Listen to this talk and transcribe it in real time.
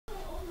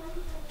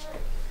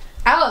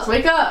Alice,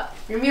 wake up!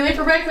 You're gonna be late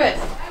for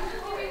breakfast.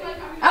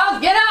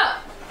 Alice, get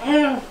up!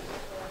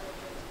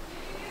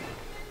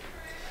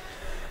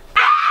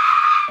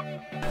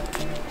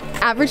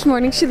 Average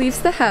morning, she leaves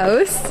the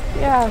house.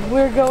 Yeah,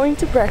 we're going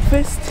to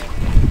breakfast.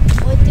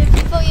 What do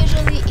people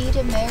usually eat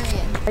in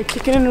Marion?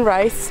 Chicken and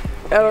rice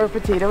or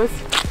potatoes.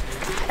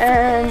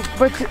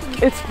 But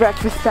it's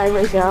breakfast time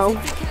right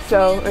now,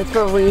 so it's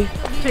probably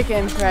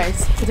Chicken,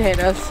 rice,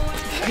 potatoes.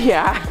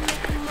 yeah,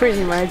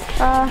 pretty much.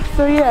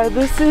 So yeah,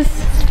 this is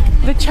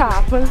the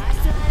chapel.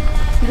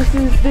 This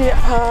is the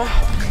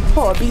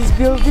hobbies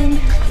building.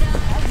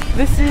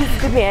 This is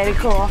the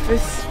medical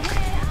office.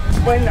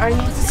 When I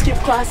need to skip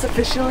class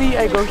officially,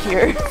 I go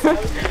here.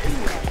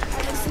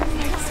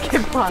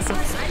 Skip class,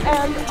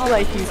 and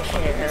like you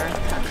care.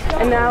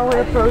 And now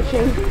we're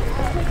approaching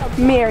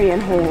Marion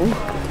Hall,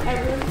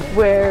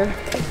 where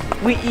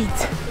we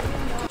eat.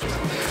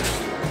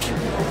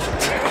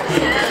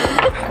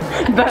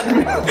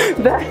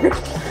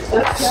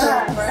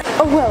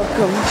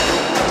 Welcome.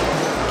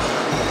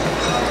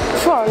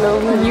 Follow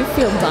me. When you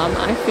feel dumb,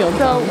 I feel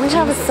dumb. So we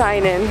have a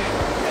sign-in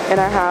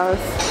our house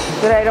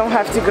that I don't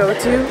have to go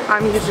to.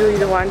 I'm usually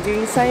the one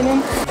doing sign-in.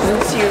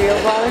 The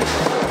cereal bar.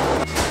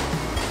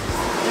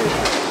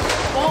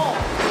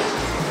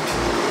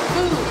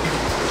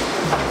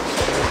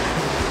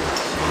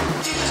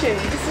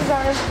 This is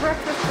our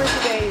breakfast for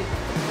today.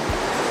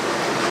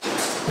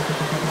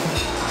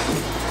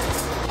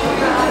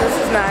 This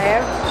is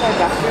Naya, my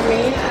bathroom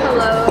maid.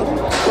 Hello.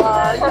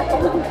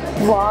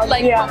 Vlog.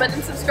 Like, yeah. comment,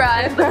 and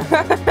subscribe.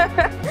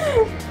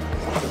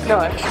 No,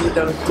 actually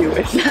don't do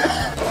it.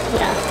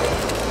 Yeah.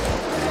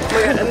 Oh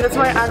my god, and that's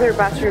my other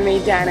bathroom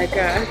mate,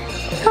 Danica.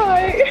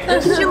 Hi!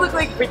 She look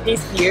like Britney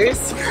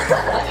Spears.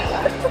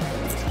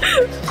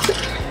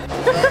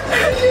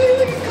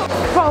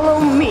 Follow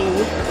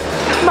me,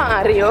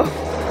 Mario.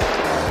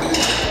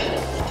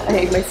 I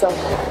hate myself.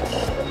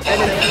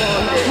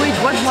 Wait,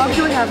 what vlog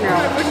do we have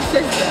now?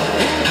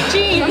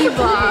 Genie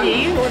vlog.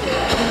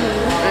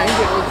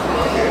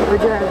 We're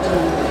doing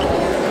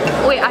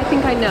Wait, I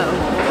think I know.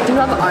 Do you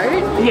have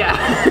art?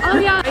 yeah. Oh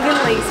yeah.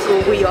 Shawnigan Lake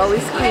School, we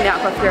always clean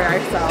up after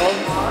ourselves.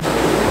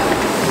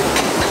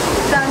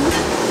 Done.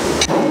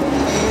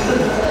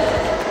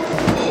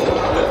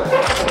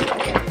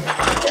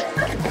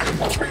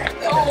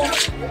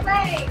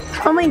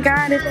 Oh my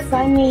god, it's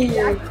sunny.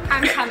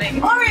 I'm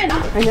coming.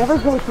 I never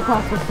go to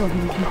class with so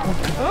many people.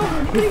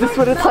 Is this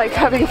what it's like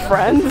having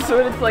friends? Is this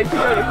what it's like to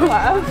go to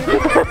class?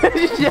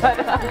 Shut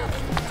up.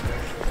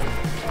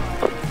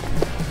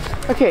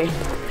 Okay,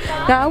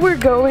 now we're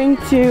going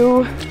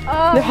to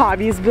the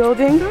hobbies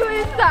building. Who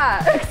is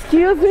that?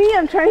 Excuse me,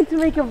 I'm trying to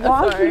make a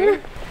vlog here.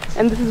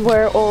 And this is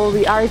where all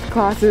the art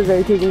classes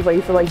are taking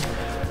place. So like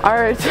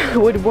art,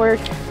 woodwork,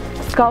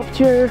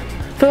 sculpture,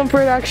 film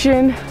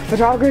production,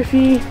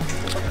 photography.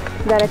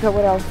 Danica,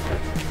 what else?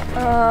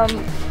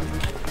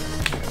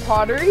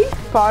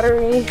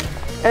 Pottery,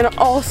 and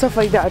all stuff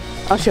like that.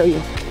 I'll show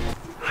you.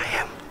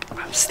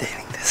 I'm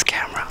stealing this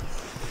camera.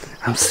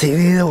 I'm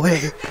stealing it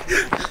away.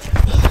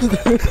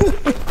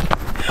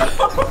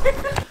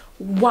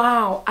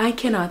 Wow, I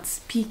cannot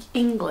speak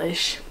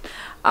English.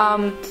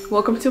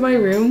 Welcome to my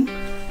room.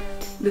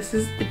 This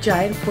is a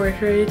giant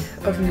portrait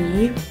of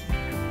me.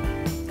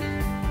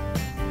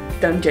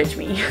 Don't judge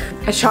me.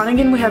 At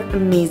Shawnigan we have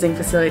amazing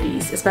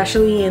facilities,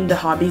 especially in the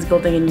hobbies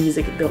building and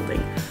music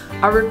building.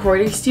 Our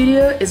recording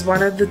studio is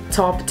one of the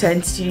top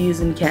 10 studios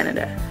in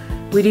Canada.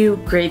 We do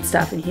great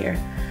stuff in here.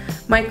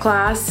 My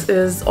class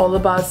is all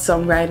about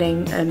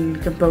songwriting and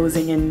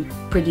composing and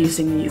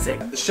producing music.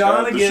 The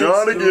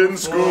Shawnigan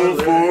School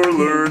for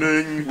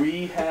Learning.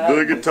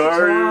 The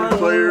guitar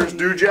players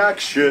do jack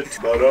shit.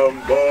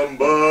 Ba-dum bum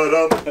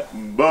ba-dum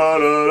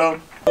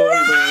ba-da-dum.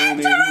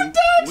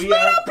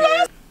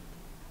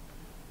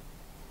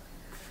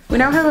 We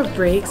now have a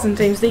break.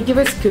 Sometimes they give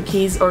us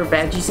cookies or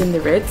veggies in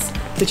the Ritz,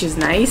 which is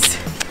nice.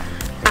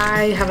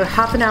 I have a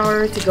half an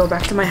hour to go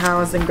back to my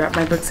house and grab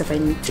my books if I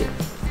need to.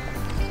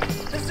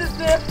 This is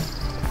the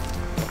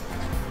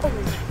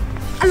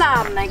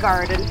alumni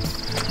garden.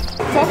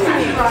 Talk to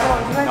me.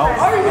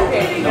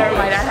 Never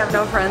mind, I have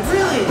no friends.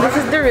 This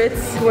is the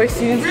Ritz where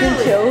students can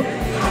chill.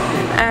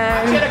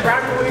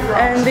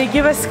 And they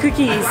give us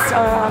cookies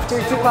after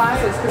 2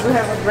 classes because we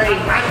have a break.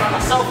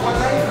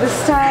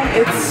 This time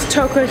it's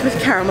chocolate with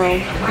caramel.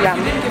 Yum.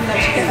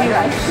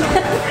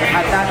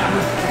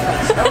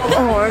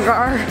 Oh my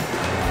god.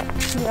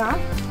 Yeah.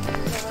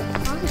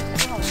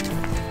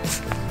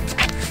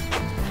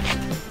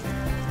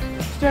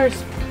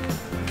 Cheers.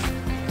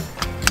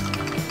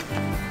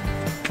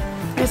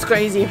 It's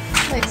crazy.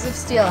 Legs of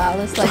steel,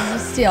 Alice. Legs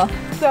of steel.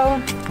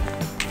 So,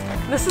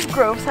 this is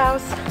Grove's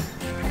house.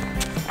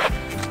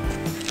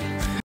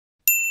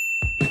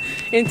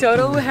 In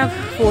total, we have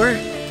 4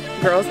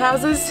 girls'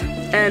 houses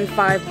and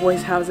 5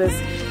 boys' houses.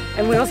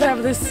 And we also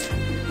have this,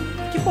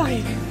 keep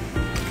quiet,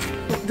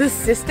 this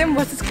system,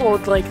 what's it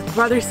called? Like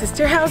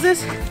brother-sister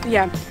houses?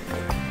 Yeah.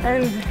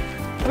 And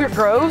we're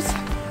Groves,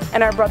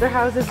 and our brother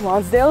house is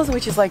Lonsdale's,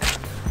 which is like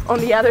on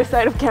the other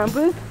side of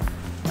campus.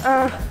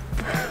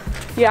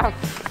 Yeah,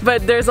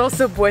 but there's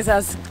also Boys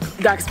House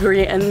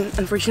Duxbury, and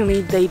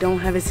unfortunately they don't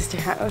have a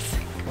sister house.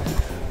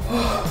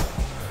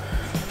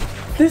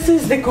 This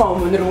is the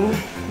common room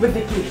with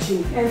the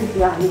kitchen and the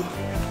piano.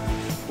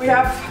 We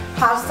have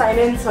house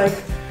sign-ins like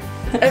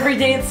every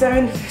day at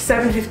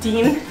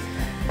 7:15,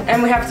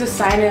 and we have to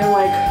sign in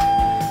like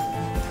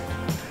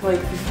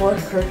before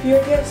curfew,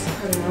 I guess.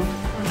 I don't know.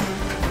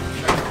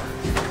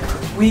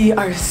 We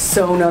are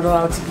so not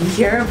allowed to be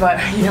here, but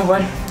you know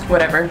what?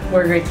 Whatever.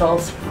 We're grade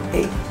 12s.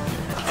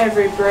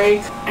 Every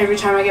break, every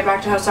time I get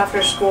back to house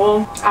after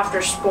school,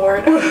 after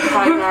sport, after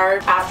fine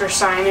art, after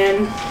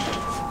sign-in,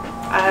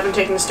 I haven't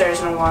taken the stairs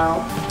in a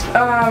while.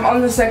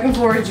 On the second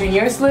floor,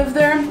 juniors live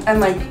there, and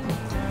like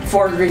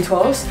 4 grade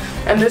 12s,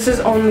 and this is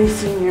only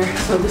senior,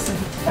 so this is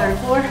the third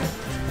floor,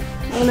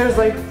 and there's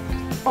like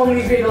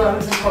only grade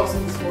 11s and 12s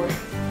on this floor.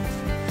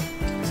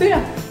 So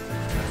yeah,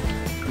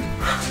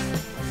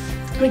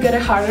 we got a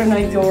harder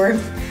night door.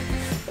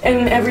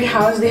 In every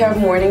house they have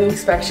morning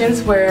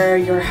inspections where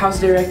your house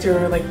director,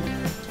 or like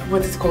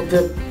what is it called,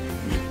 the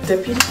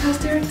deputy house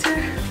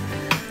director?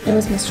 It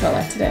was Miss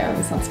Trollock today, I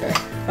was not spared.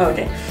 Oh,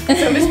 okay.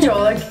 So Miss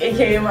Trollock,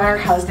 aka our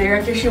house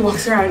director, she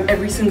walks around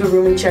every single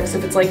room and checks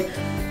if it's like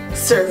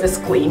surface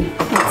clean.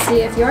 Let's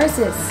see if yours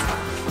is.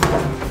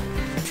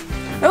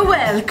 Oh,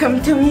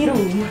 welcome to my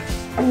room.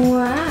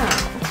 Wow.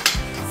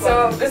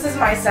 So this is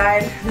my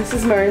side, this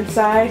is Marin's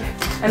side,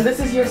 and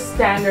this is your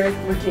standard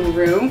looking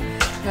room.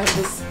 You have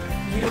this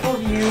beautiful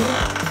view.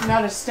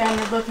 Not a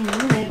standard looking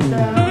unit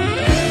though.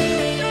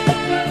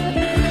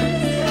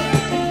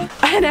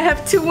 And I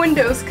have 2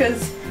 windows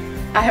because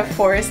I have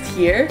forest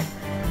here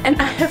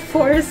and I have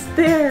forest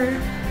there.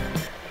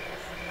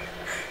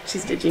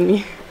 She's judging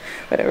me.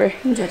 Whatever.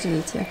 I'm judging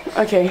you too.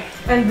 Okay.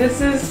 And this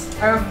is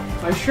our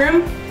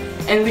washroom,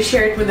 and we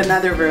share it with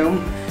another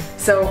room.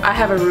 So I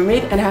have a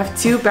roommate and I have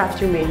 2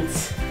 bathroom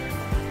mates.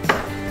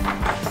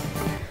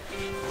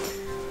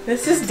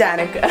 This is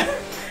Danica.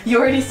 You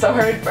already saw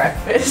her at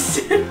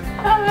breakfast.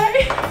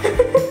 Hi.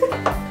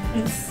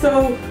 It's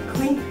so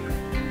clean.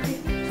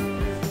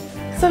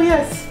 So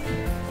yes.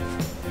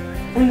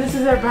 And this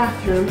is our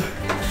bathroom.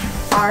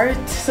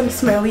 Art, some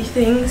smelly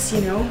things,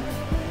 you know.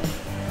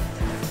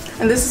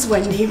 And this is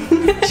Wendy.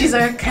 She's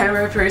our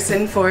camera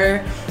person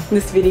for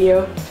this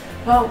video.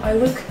 Wow, I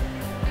look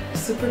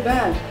super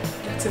bad.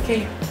 It's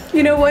okay.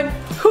 You know what?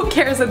 Who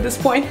cares at this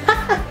point?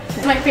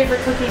 It's my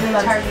favorite cookie in the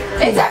entire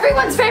universe. It's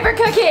everyone's favorite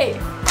cookie!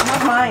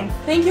 Not mine.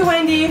 Thank you,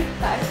 Wendy.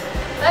 Bye.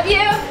 Love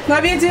you!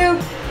 Love you too.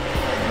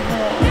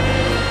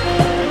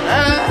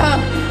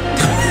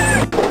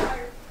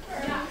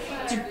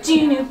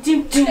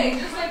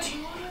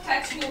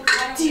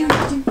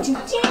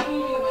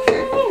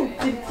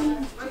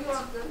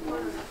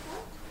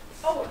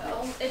 Oh,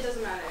 well, it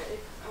doesn't matter.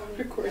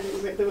 Recording,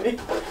 by the way.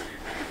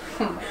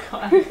 Oh my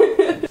god.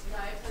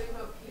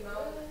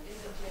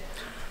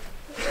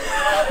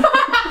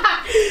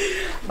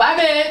 Bye,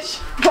 bitch.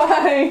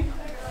 Bye.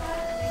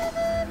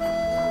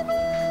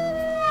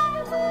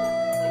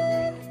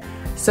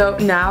 So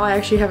now I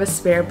actually have a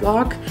spare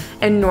block,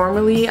 and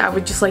normally I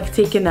would just like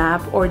take a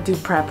nap or do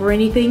prep or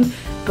anything,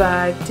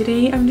 but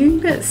today I'm doing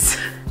this.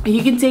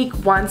 You can take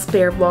 1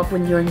 spare block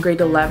when you're in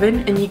grade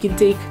 11, and you can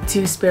take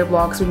 2 spare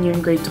blocks when you're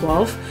in grade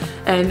 12,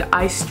 and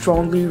I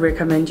strongly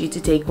recommend you to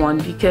take 1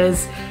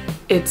 because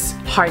it's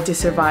hard to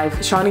survive.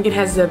 Shawnigan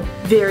has a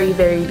very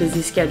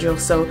busy schedule,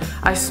 so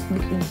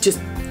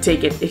just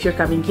take it. If you're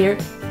coming here,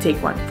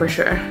 take 1 for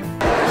sure.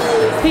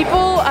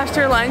 People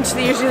after lunch,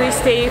 they usually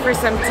stay for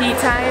some tea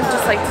time,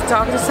 just like to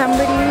talk to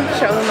somebody,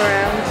 show them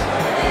around.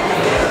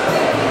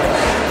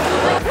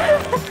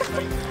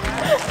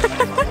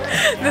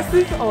 This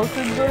is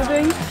also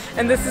building,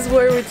 and this is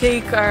where we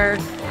take our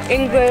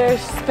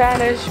English,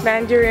 Spanish,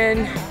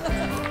 Mandarin,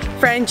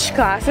 French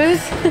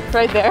classes.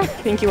 Right there.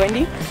 Thank you,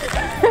 Wendy.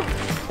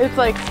 It's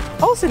like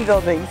Olsen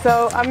building.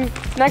 So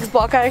next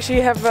block I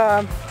actually have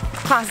a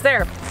class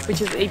there,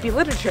 which is AP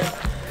Literature.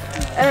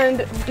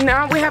 And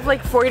now we have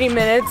like 40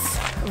 minutes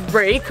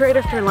break right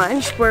after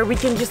lunch where we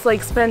can just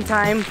like spend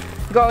time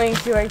going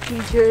to our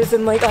teachers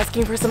and like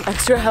asking for some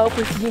extra help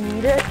if you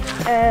need it.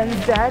 And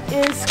that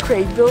is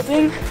grade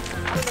building.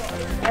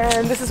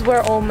 And this is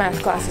where all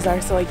math classes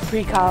are, so like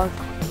pre-calc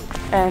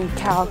and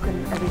calc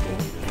and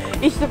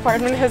everything. Each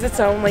department has its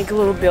own like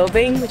little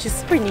building, which is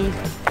super neat.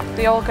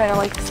 They all kind of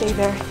like stay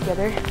there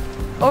together.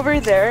 Over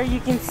there you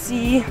can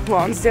see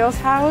Lonsdale's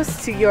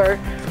house to your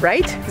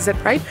right. Is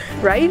that right?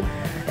 Right?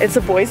 It's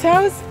a boys'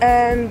 house,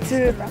 and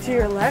to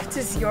your left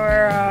is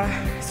your,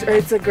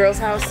 it's a girls'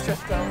 house.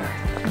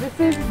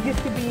 This used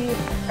to be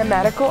a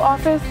medical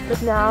office,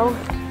 but now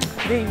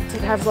they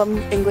have some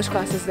English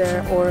classes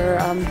there, or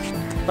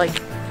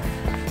like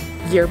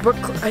yearbook,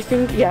 I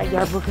think. Yeah,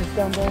 yearbook is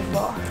down there as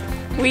well.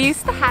 We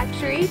used the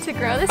hatchery to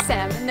grow the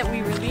salmon that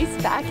we release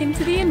back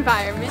into the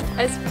environment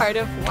as part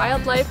of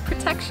wildlife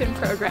protection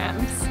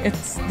programs.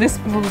 It's this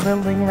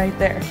building right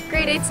there.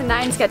 Grade 8s and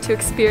 9s get to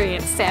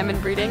experience salmon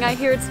breeding. I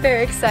hear it's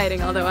very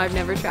exciting, although I've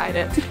never tried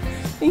it.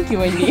 Thank you,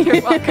 Wendy. You're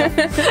welcome.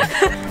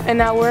 And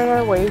now we're on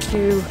our way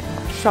to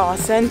Shaw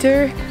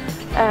Center,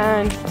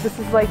 And this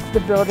is like the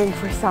building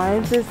for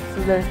sciences,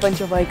 so there's a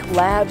bunch of like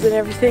labs and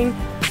everything.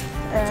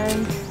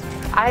 And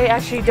I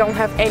actually don't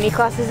have any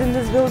classes in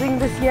this building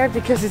this year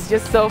because it's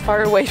just so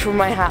far away from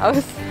my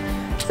house.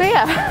 So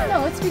yeah.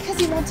 No, it's because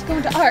he wants to go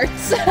into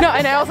arts. No,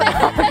 and I also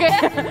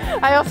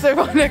I also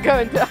want to go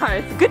into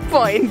arts. Good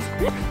point.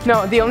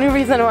 No, the only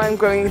reason why I'm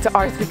going into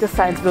arts is because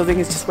science building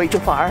is just way too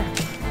far.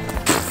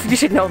 You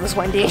should know this,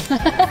 Wendy.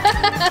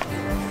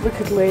 Look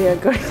at Leia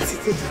going to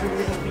the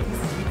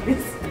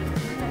movies.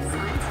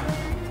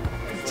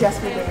 Just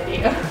for the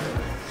video.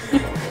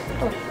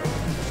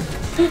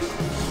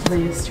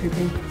 Leia's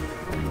trooping.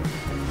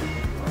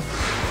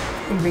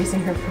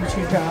 Embracing her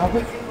future job.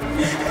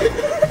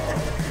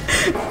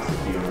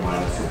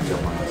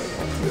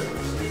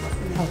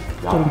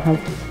 Getting help.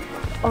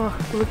 Oh,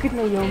 look at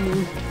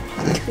Naomi.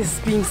 Is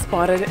being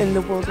spotted in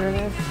the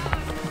wilderness.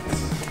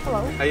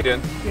 Hello. How you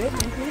doing? Good.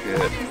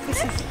 Good.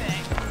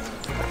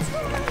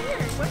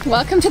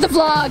 Welcome to the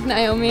vlog,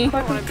 Naomi.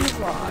 Welcome to the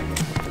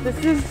vlog.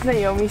 This is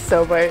Naomi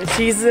Sober.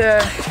 She's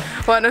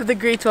one of the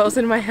grade 12s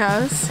in my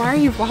house. Why are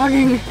you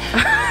vlogging?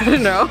 I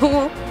don't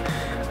know.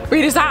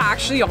 Wait, is that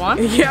actually on?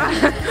 Yeah.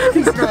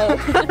 No.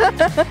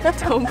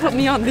 Don't put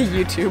me on the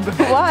YouTube.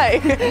 Why?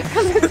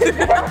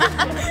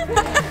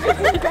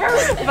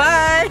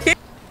 Bye.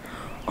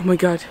 Oh my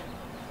god.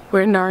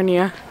 We're in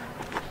Narnia.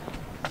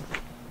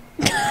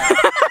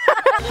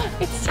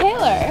 It's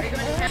Taylor.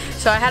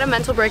 So I had a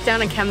mental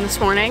breakdown in chem this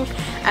morning,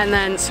 and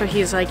then so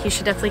he's like, you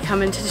should definitely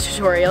come into the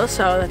tutorial,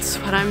 so that's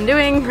what I'm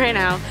doing right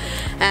now.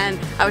 And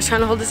I was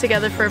trying to hold this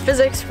together for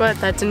physics, but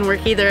that didn't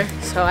work either,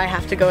 so I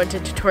have to go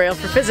into tutorial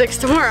for physics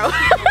tomorrow.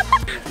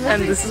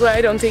 And this is why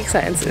I don't take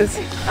sciences.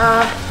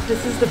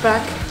 This is the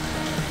back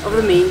of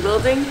the main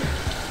building.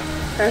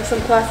 There are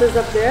some classes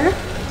up there.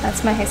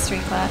 That's my history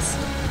class.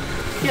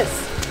 Yes.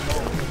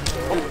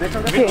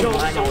 Okay,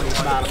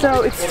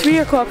 so it's 3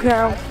 o'clock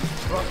now,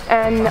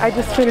 and I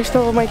just finished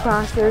all of my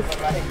classes.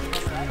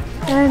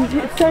 And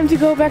it's time to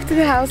go back to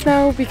the house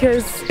now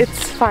because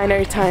it's fine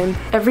art time.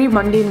 Every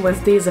Monday and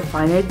Wednesday is a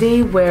fine art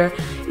day where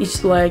each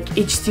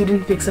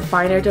student picks a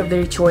fine art of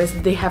their choice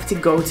that they have to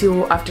go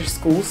to after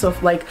school. So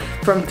like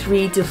from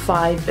 3 to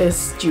 5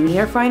 is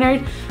junior fine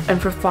art, and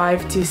from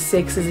 5 to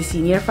 6 is a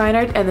senior fine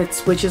art, and it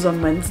switches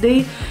on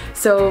Wednesday.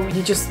 So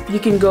you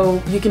can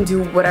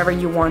do whatever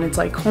you want. It's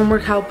like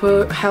homework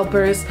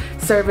helpers,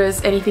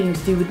 service, anything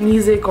to do with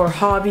music or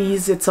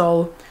hobbies. It's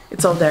all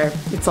there.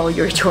 It's all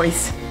your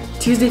choice.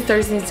 Tuesday,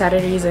 Thursday, and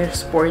Saturday is a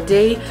sport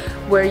day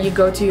where you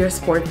go to your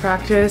sport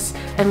practice,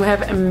 and we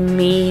have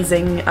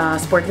amazing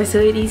sport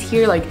facilities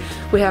here. Like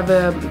we have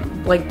a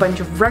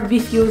bunch of rugby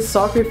fields,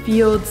 soccer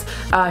fields,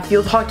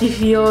 field hockey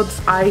fields,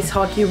 ice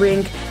hockey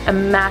rink, a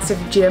massive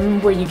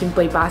gym where you can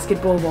play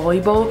basketball,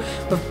 volleyball,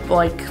 with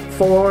like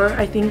 4,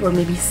 I think, or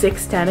maybe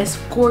 6 tennis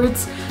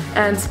courts.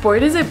 And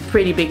sport is a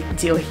pretty big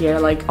deal here.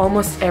 Like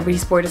almost every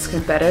sport is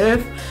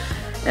competitive,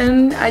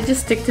 and I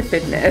just stick to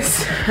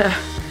fitness.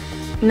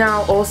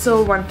 Now,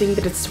 also one thing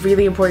that it's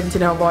really important to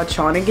know about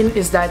Shawnigan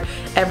is that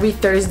every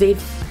Tuesday,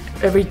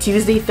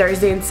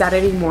 Thursday, and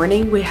Saturday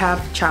morning we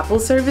have chapel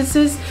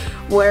services,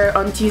 where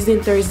on Tuesday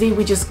and Thursday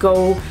we just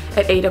go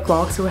at 8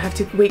 o'clock, so we have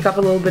to wake up a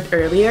little bit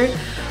earlier.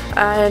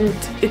 And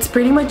it's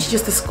pretty much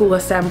just a school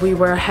assembly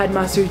where a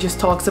headmaster just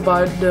talks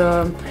about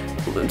the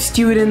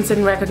students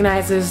and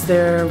recognizes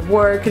their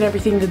work and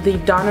everything that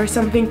they've done or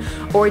something.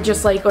 Or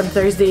just like on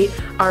Thursday,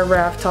 our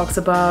Rev talks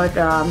about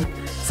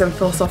some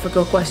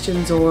philosophical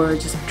questions or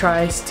just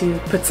tries to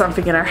put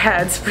something in our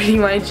heads, pretty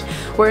much.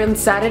 Where on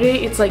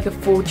Saturday it's like a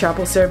full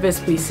chapel service.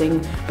 We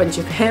sing a bunch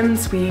of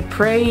hymns, we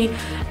pray,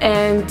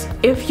 and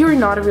if you're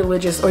not a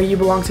religious or you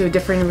belong to a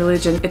different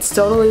religion, it's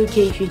totally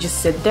okay if you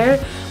just sit there,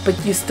 but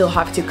you still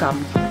have to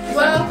come.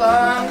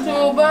 Welcome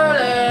to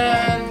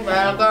Berlin.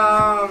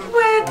 Welcome.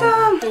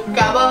 Welcome To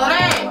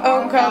cabaret.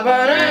 on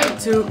cabaret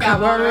to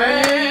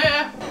cabaret.